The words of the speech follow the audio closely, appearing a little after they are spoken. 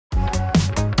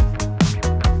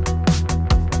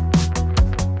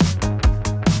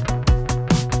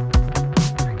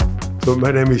So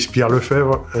my name is Pierre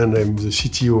Lefebvre and I'm the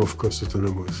CTO of Coast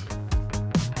Autonomous.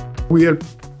 We help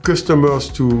customers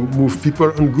to move people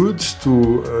and goods,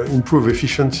 to improve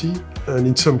efficiency and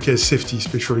in some cases safety,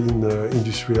 especially in the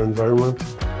industrial environment.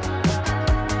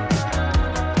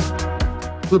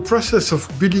 The process of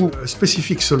building a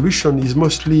specific solution is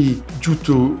mostly due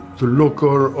to the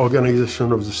local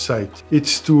organization of the site.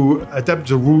 It's to adapt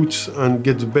the routes and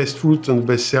get the best route and the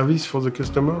best service for the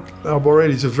customer. Arborel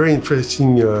is a very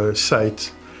interesting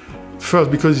site.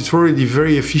 First, because it's already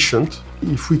very efficient.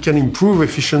 If we can improve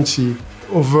efficiency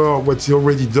over what's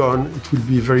already done, it will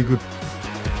be very good.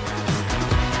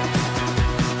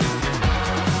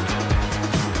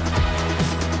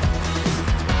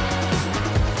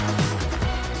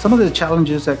 Some of the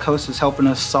challenges that Coast is helping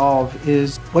us solve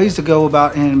is ways to go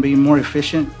about and being more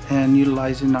efficient and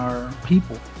utilizing our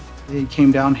people. They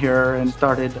came down here and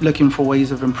started looking for ways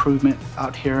of improvement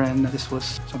out here, and this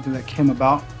was something that came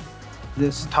about.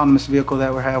 This autonomous vehicle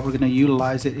that we have, we're going to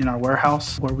utilize it in our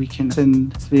warehouse where we can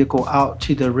send this vehicle out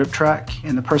to the rip track,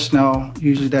 and the personnel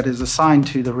usually that is assigned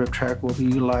to the rip track will be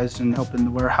utilized in helping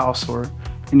the warehouse or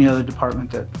any other department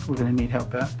that we're going to need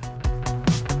help at.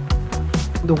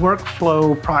 The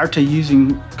workflow prior to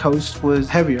using Coast was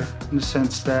heavier in the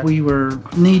sense that we were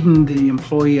needing the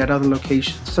employee at other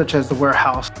locations, such as the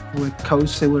warehouse. With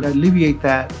Coast, it would alleviate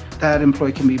that. That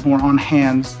employee can be more on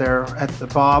hands there at the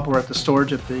BOB or at the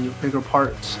storage of the bigger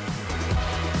parts.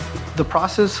 The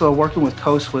process of working with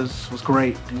Coast was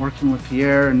great. Working with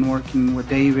Pierre and working with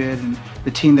David and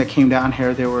the team that came down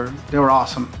here, they were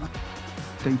awesome.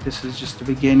 I think this is just the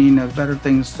beginning of better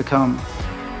things to come.